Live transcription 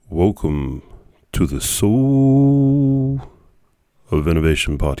Welcome to the Soul of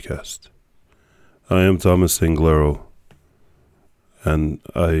Innovation podcast. I am Thomas Anglero, and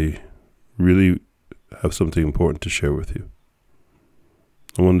I really have something important to share with you.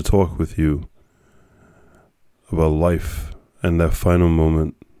 I want to talk with you about life and that final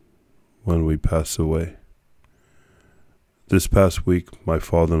moment when we pass away. This past week, my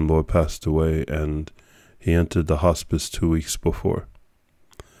father-in-law passed away, and he entered the hospice 2 weeks before.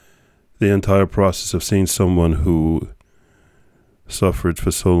 The entire process of seeing someone who suffered for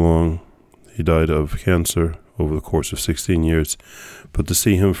so long, he died of cancer over the course of 16 years, but to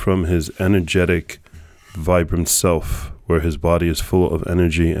see him from his energetic, vibrant self, where his body is full of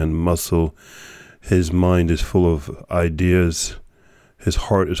energy and muscle, his mind is full of ideas, his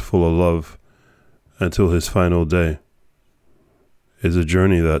heart is full of love, until his final day, is a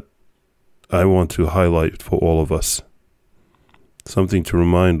journey that I want to highlight for all of us. Something to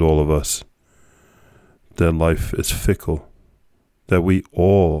remind all of us that life is fickle, that we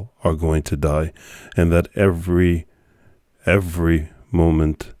all are going to die, and that every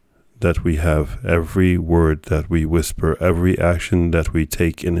moment that we have, every word that we whisper, every action that we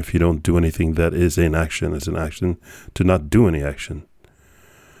take, and if you don't do anything, that is an action to not do any action,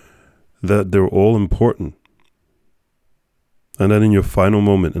 that they're all important. And then in your final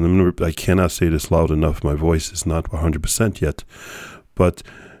moment, and I cannot say this loud enough, my voice is not 100% yet, but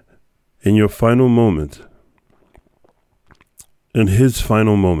in your final moment, in his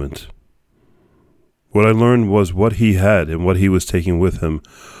final moment, what I learned was what he had and what he was taking with him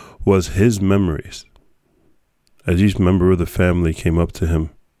was his memories. As each member of the family came up to him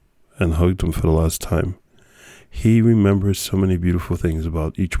and hugged him for the last time, he remembered so many beautiful things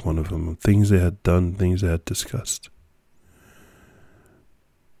about each one of them, things they had done, things they had discussed.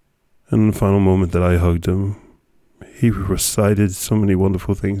 And in the final moment that I hugged him, he recited so many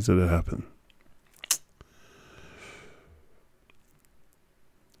wonderful things that had happened.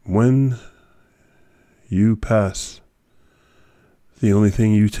 When you pass, the only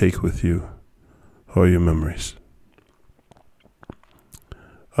thing you take with you are your memories.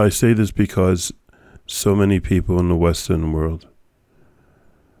 I say this because so many people in the Western world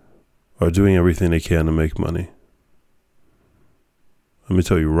are doing everything they can to make money. Let me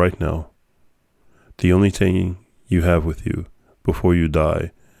tell you right now, the only thing you have with you before you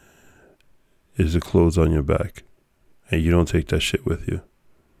die is the clothes on your back. And you don't take that shit with you.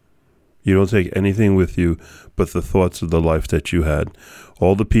 You don't take anything with you but the thoughts of the life that you had.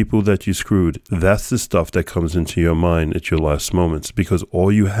 All the people that you screwed, that's the stuff that comes into your mind at your last moments, because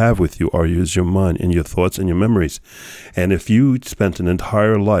all you have with you is your mind and your thoughts and your memories. And if you spent an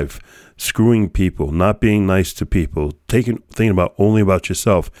entire life screwing people, not being nice to people, thinking about only about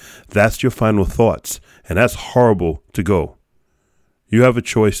yourself, that's your final thoughts. And that's horrible to go. You have a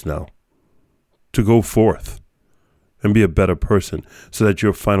choice now to go forth and be a better person so that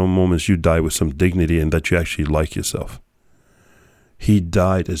your final moments you die with some dignity and that you actually like yourself. He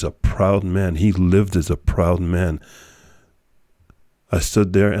died as a proud man. He lived as a proud man. I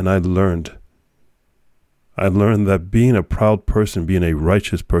stood there and I learned that being a proud person, being a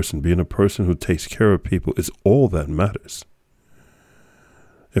righteous person, being a person who takes care of people is all that matters.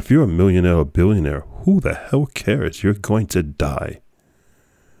 If you're a millionaire or billionaire, who the hell cares? You're going to die.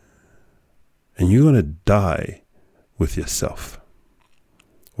 And you're going to die with yourself.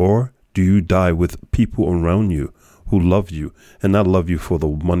 Or do you die with people around you who love you, and not love you for the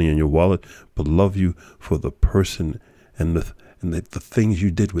money in your wallet, but love you for the person and the things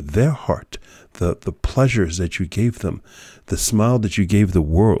you did with their heart, the pleasures that you gave them, the smile that you gave the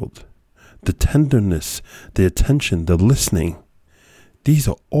world, the tenderness, the attention, the listening. These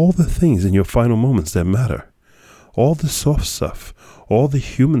are all the things in your final moments that matter. All the soft stuff, all the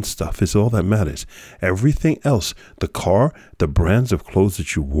human stuff is all that matters. Everything else, the car, the brands of clothes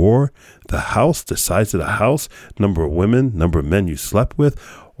that you wore, the house, the size of the house, number of women, number of men you slept with,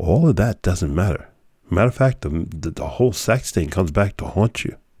 all of that doesn't matter. Matter of fact, the whole sex thing comes back to haunt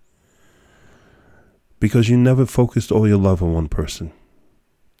you. Because you never focused all your love on one person.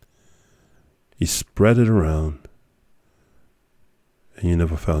 You spread it around. And you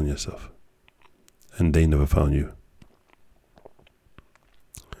never found yourself. And they never found you.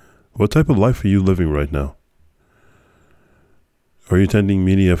 What type of life are you living right now? Are you attending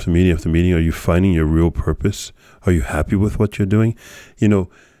meeting after meeting after meeting? Are you finding your real purpose? Are you happy with what you're doing? You know,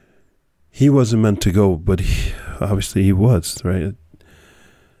 he wasn't meant to go, but obviously he was, right?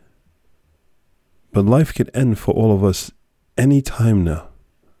 But life could end for all of us any time now.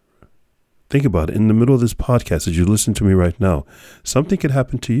 Think about it. In the middle of this podcast, as you listen to me right now, something could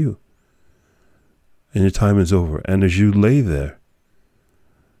happen to you. And your time is over. And as you lay there,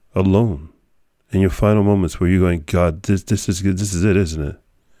 alone in your final moments where you're going, God, this is good. This is it, isn't it?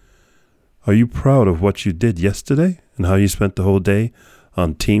 Are you proud of what you did yesterday and how you spent the whole day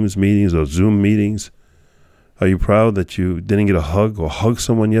on Teams meetings or Zoom meetings? Are you proud that you didn't get a hug or hug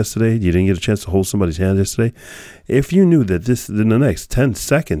someone yesterday? You didn't get a chance to hold somebody's hand yesterday? If you knew that this in the next 10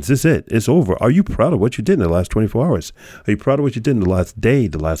 seconds, this is it. It's over. Are you proud of what you did in the last 24 hours? Are you proud of what you did in the last day,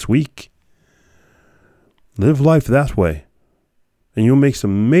 the last week? Live life that way. And you'll make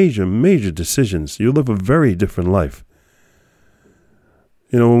some major, major decisions. You'll live a very different life.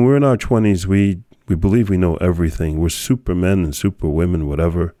 You know, when we're in our 20s, we believe we know everything. We're supermen and superwomen,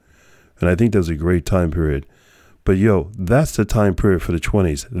 whatever. And I think that's a great time period. But that's the time period for the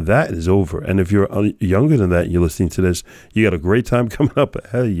 20s. That is over. And if you're younger than that and you're listening to this, you got a great time coming up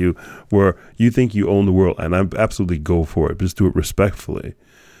ahead of you where you think you own the world. And I'm absolutely go for it. Just do it respectfully.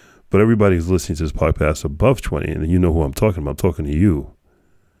 But everybody who's listening to this podcast above 20, and you know who I'm talking about, I'm talking to you.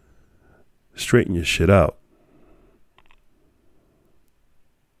 Straighten your shit out.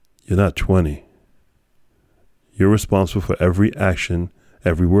 You're not 20. You're responsible for every action,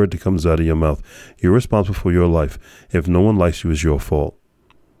 every word that comes out of your mouth. You're responsible for your life. If no one likes you, it's your fault.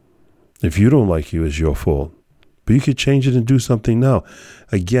 If you don't like you, it's your fault. But you could change it and do something now.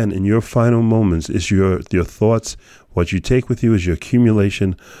 Again, in your final moments, it's your thoughts. What you take with you is your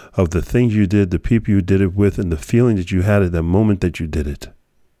accumulation of the things you did, the people you did it with, and the feeling that you had at the moment that you did it.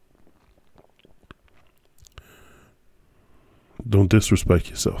 Don't disrespect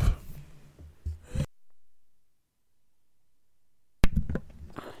yourself.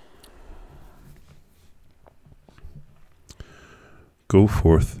 Go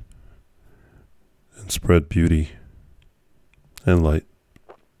forth and spread beauty and light.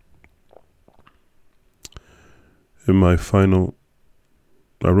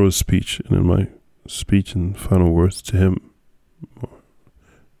 I wrote a speech, and in my speech and final words to him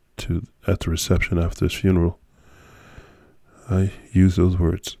at the reception after his funeral, I use those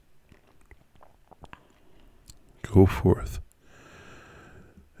words. Go forth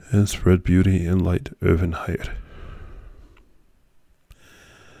and spread beauty and light, Irvin Hayat.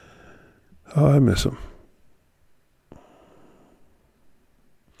 Oh, I miss him.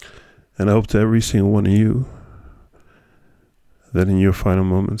 And I hope to every single one of you that in your final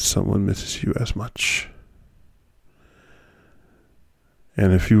moments someone misses you as much.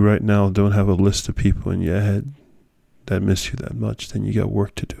 And if you right now don't have a list of people in your head that miss you that much, then you got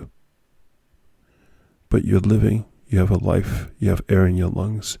work to do. But you're living, you have a life, you have air in your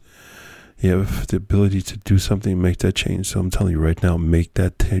lungs, you have the ability to do something, make that change. So I'm telling you right now, make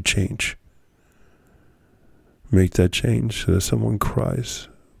that change. Make that change so that someone cries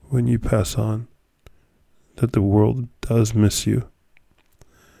when you pass on, that the world does miss you.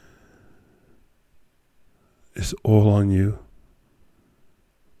 It's all on you.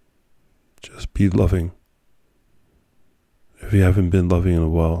 Just be loving. If you haven't been loving in a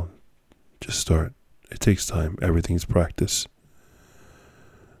while, just start. It takes time. Everything's practice.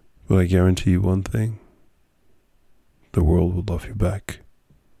 But I guarantee you one thing. The world will love you back.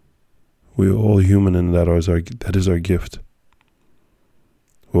 We are all human, and that is our gift.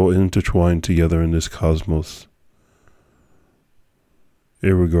 We're all intertwined together in this cosmos.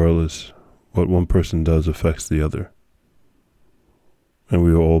 Irregardless, what one person does affects the other. And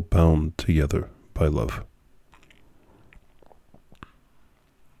we are all bound together by love.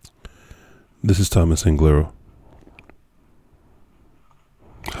 This is Thomas Anglero.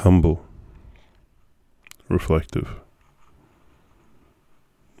 Humble. Reflective.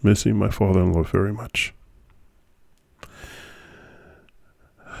 Missing my father-in-law very much.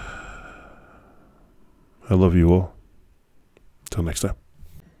 I love you all. Till next time.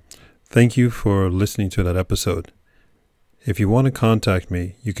 Thank you for listening to that episode. If you want to contact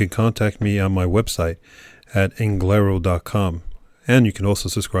me, you can contact me on my website at anglero.com. And you can also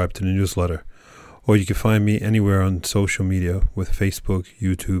subscribe to the newsletter. Or you can find me anywhere on social media with Facebook,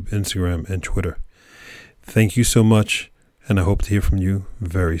 YouTube, Instagram, and Twitter. Thank you so much, and I hope to hear from you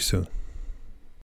very soon.